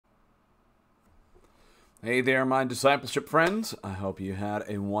Hey there, my discipleship friends. I hope you had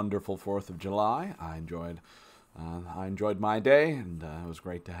a wonderful 4th of July. I enjoyed my day, and it was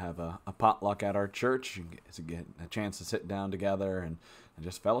great to have a potluck at our church to get a chance to sit down together and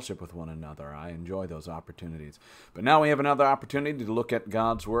just fellowship with one another. I enjoy those opportunities. But now we have another opportunity to look at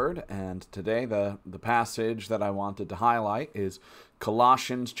God's Word, and today the passage that I wanted to highlight is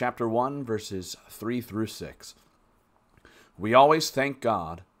Colossians chapter 1, verses 3 through 6. We always thank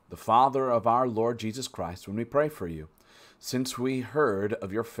God, the Father of our Lord Jesus Christ, when we pray for you, since we heard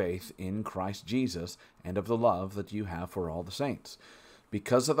of your faith in Christ Jesus and of the love that you have for all the saints,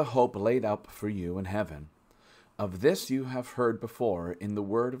 because of the hope laid up for you in heaven. Of this you have heard before in the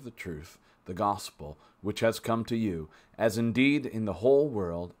word of the truth, the gospel, which has come to you, as indeed in the whole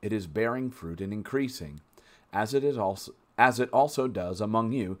world it is bearing fruit and increasing, as it also does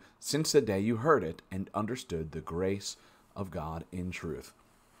among you, since the day you heard it and understood the grace of God in truth.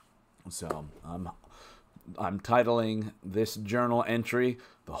 So I'm titling this journal entry,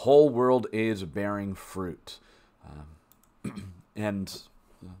 "The Whole World is Bearing Fruit." And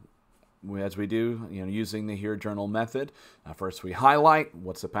as we do, using the Here Journal method, first we highlight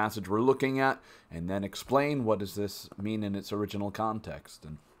what's the passage we're looking at, and then explain what does this mean in its original context.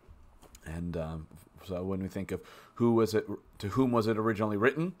 And so when we think of to whom was it originally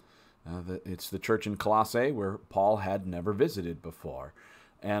written, it's the church in Colossae where Paul had never visited before.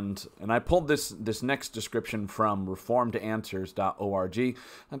 And I pulled this next description from reformedanswers.org,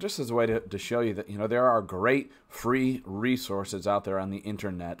 and just as a way to show you that there are great free resources out there on the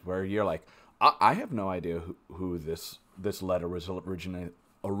internet where you're like, I have no idea who this letter was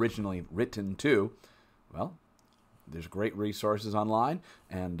originally written to. Well, there's great resources online,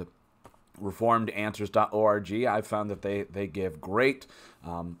 and reformedanswers.org, I've found that they give great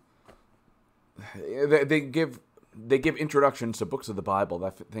they give introductions to books of the Bible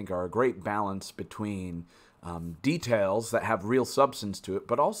that I think are a great balance between details that have real substance to it,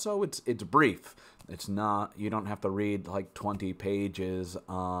 but also it's brief. It's not, you don't have to read like 20 pages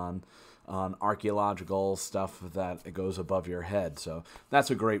on archaeological stuff that it goes above your head. So that's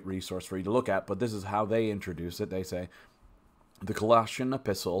a great resource for you to look at, but this is how they introduce it. They say, the Colossian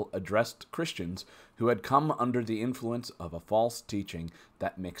epistle addressed Christians who had come under the influence of a false teaching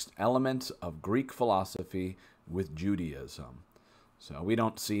that mixed elements of Greek philosophy with Judaism. So we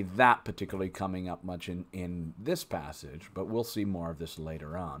don't see that particularly coming up much in this passage, but we'll see more of this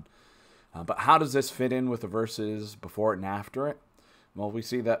later on. But how does this fit in with the verses before it and after it? Well, we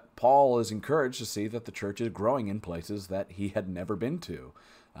see that Paul is encouraged to see that the church is growing in places that he had never been to,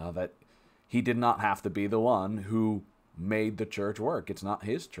 that he did not have to be the one who made the church work. It's not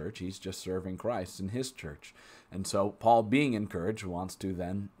his church. He's just serving Christ in his church. And so Paul, being encouraged, wants to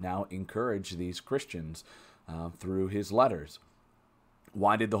then now encourage these Christians through his letters.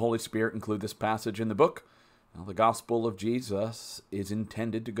 Why did the Holy Spirit include this passage in the book? Well, the gospel of Jesus is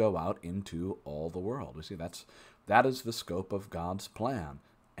intended to go out into all the world. We see that is the scope of God's plan.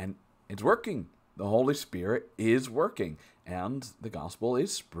 And it's working. The Holy Spirit is working, and the gospel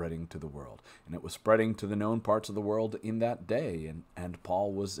is spreading to the world. And it was spreading to the known parts of the world in that day, and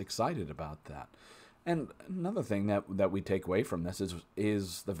Paul was excited about that. And another thing that we take away from this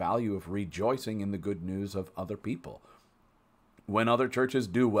is the value of rejoicing in the good news of other people. When other churches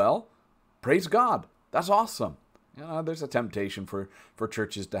do well, praise God. That's awesome. There's a temptation for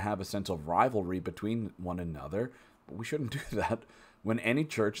churches to have a sense of rivalry between one another, but we shouldn't do that. When any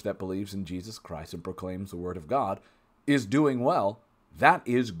church that believes in Jesus Christ and proclaims the Word of God is doing well, that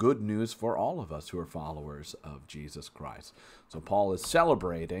is good news for all of us who are followers of Jesus Christ. So Paul is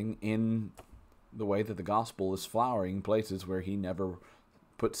celebrating in the way that the gospel is flowering in places where he never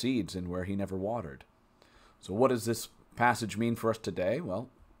put seeds and where he never watered. So what does this passage mean for us today? Well,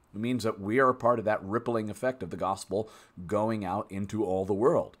 it means that we are a part of that rippling effect of the gospel going out into all the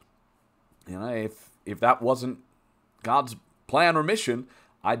world. If that wasn't God's plan or mission,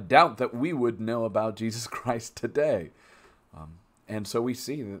 I doubt that we would know about Jesus Christ today. And so we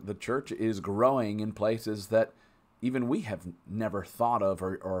see that the church is growing in places that even we have never thought of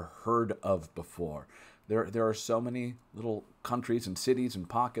or heard of before. There are so many little countries and cities and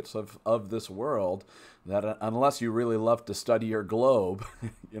pockets of this world that unless you really love to study your globe,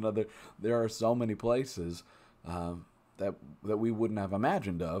 there are so many places that we wouldn't have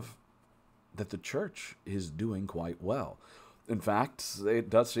imagined of that the church is doing quite well. In fact,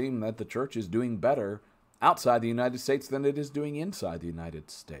 it does seem that the church is doing better outside the United States than it is doing inside the United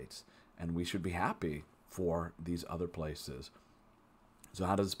States. And we should be happy for these other places. So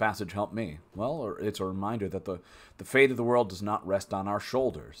how does this passage help me? Well, it's a reminder that the fate of the world does not rest on our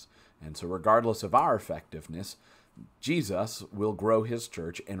shoulders. And so regardless of our effectiveness, Jesus will grow his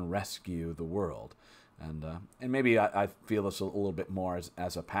church and rescue the world. And maybe I feel this a little bit more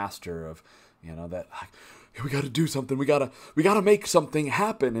as a pastor of, that we got to do something. We gotta make something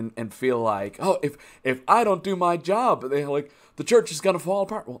happen, and feel like, oh, if I don't do my job, the church is gonna fall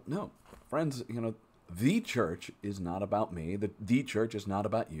apart. Well, no, friends, the church is not about me. The church is not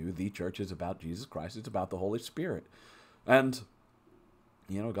about you. The church is about Jesus Christ. It's about the Holy Spirit, and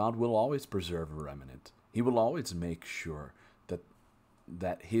God will always preserve a remnant. He will always make sure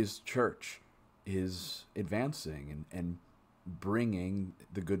that His church is advancing and bringing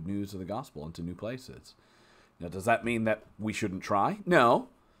the good news of the gospel into new places. Now, does that mean that we shouldn't try? No.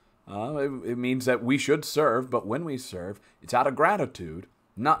 It means that we should serve, but when we serve, it's out of gratitude,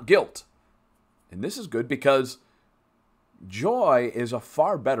 not guilt. And this is good because joy is a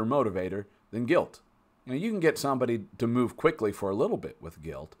far better motivator than guilt. You can get somebody to move quickly for a little bit with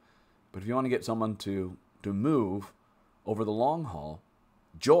guilt, but if you want to get someone to move over the long haul,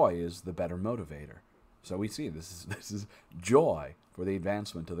 joy is the better motivator. So we see this is joy for the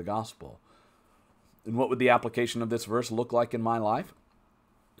advancement of the gospel. And what would the application of this verse look like in my life?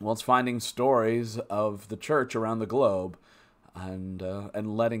 Well, it's finding stories of the church around the globe and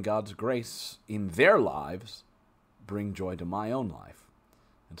letting God's grace in their lives bring joy to my own life.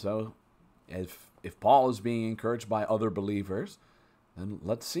 And so if Paul is being encouraged by other believers, then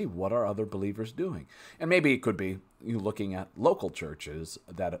let's see, what are other believers doing? And maybe it could be you looking at local churches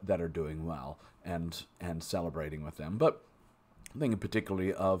that are doing well and celebrating with them. But I'm thinking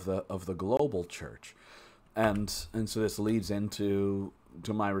particularly of the global church. And so this leads into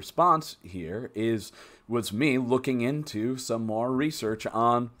my response here was me looking into some more research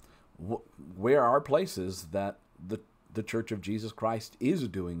on where are places that the Church of Jesus Christ is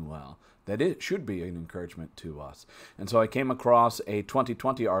doing well, that it should be an encouragement to us. And so I came across a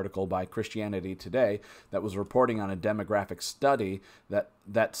 2020 article by Christianity Today that was reporting on a demographic study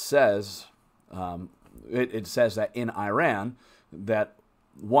that says, it says that in Iran, that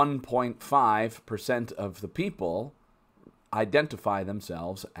 1.5% of the people identify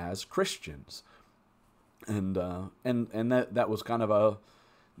themselves as Christians. And that was kind of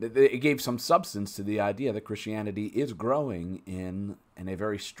it gave some substance to the idea that Christianity is growing in a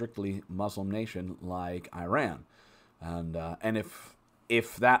very strictly Muslim nation like Iran. And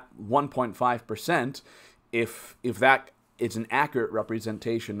if that 1.5%, if that is an accurate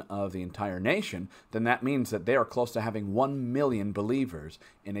representation of the entire nation, then that means that they are close to having 1 million believers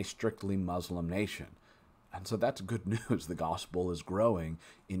in a strictly Muslim nation. And so that's good news. The gospel is growing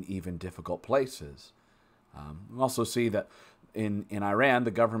in even difficult places. We also see that in Iran,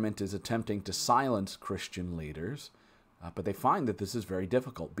 the government is attempting to silence Christian leaders, but they find that this is very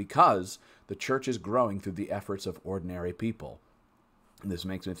difficult because the church is growing through the efforts of ordinary people. And this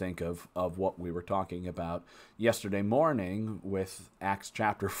makes me think of what we were talking about yesterday morning with Acts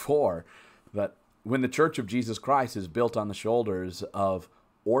chapter 4, that when the Church of Jesus Christ is built on the shoulders of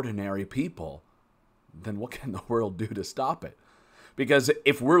ordinary people, then what can the world do to stop it? Because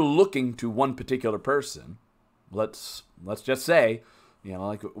if we're looking to one particular person, let's just say,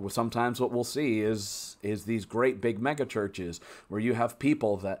 like sometimes what we'll see is these great big mega churches where you have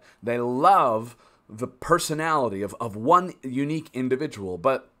people that they love the personality of one unique individual,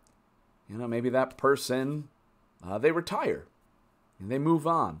 but maybe that person they retire and they move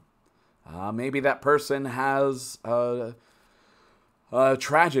on. Maybe that person has a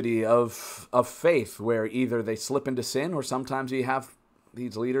tragedy of faith where either they slip into sin, or sometimes you have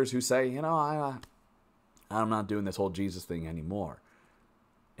these leaders who say, I'm not doing this whole Jesus thing anymore.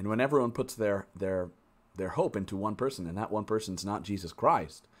 And when everyone puts their hope into one person, and that one person's not Jesus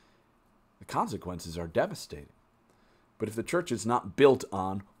Christ, the consequences are devastating. But if the church is not built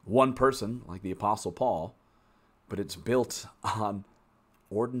on one person, like the Apostle Paul, but it's built on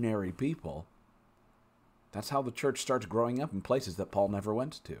ordinary people, that's how the church starts growing up in places that Paul never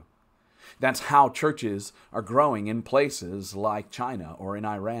went to. That's how churches are growing in places like China or in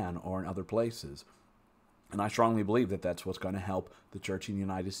Iran or in other places. And I strongly believe that that's what's going to help the church in the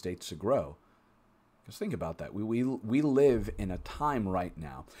United States to grow. Because think about that. We live in a time right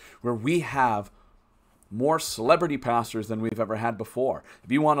now where we have more celebrity pastors than we've ever had before.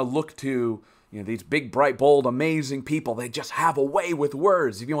 If you want to look to these big, bright, bold, amazing people, they just have a way with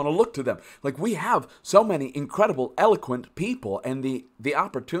words. If you want to look to them, like we have so many incredible, eloquent people, and the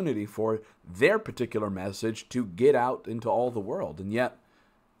opportunity for their particular message to get out into all the world. And yet,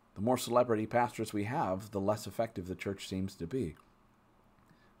 the more celebrity pastors we have, the less effective the church seems to be.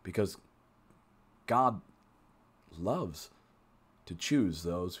 Because God loves to choose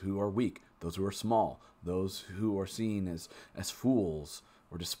those who are weak, those who are small, those who are seen as fools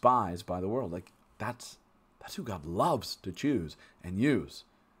or despised by the world. Like that's who God loves to choose and use.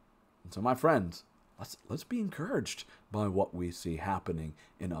 And so, my friends, let's be encouraged by what we see happening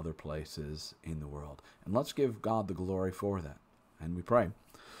in other places in the world. And let's give God the glory for that. And we pray.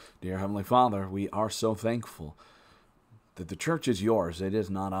 Dear Heavenly Father, we are so thankful that the church is yours, it is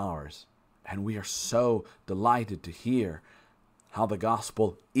not ours. And we are so delighted to hear how the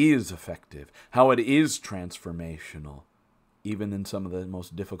gospel is effective, how it is transformational, even in some of the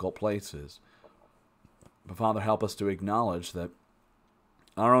most difficult places. But Father, help us to acknowledge that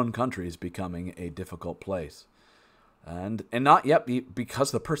our own country is becoming a difficult place. And not yet because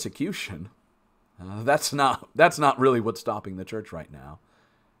of the persecution. That's not really what's stopping the church right now.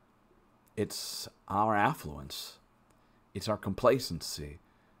 It's our affluence. It's our complacency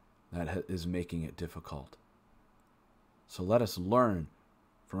that is making it difficult. So let us learn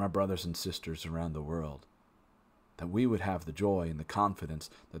from our brothers and sisters around the world that we would have the joy and the confidence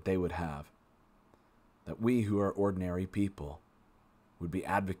that they would have, that we who are ordinary people would be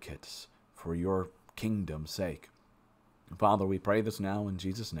advocates for your kingdom's sake. Father, we pray this now in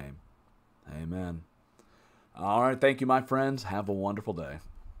Jesus' name. Amen. All right, thank you, my friends. Have a wonderful day.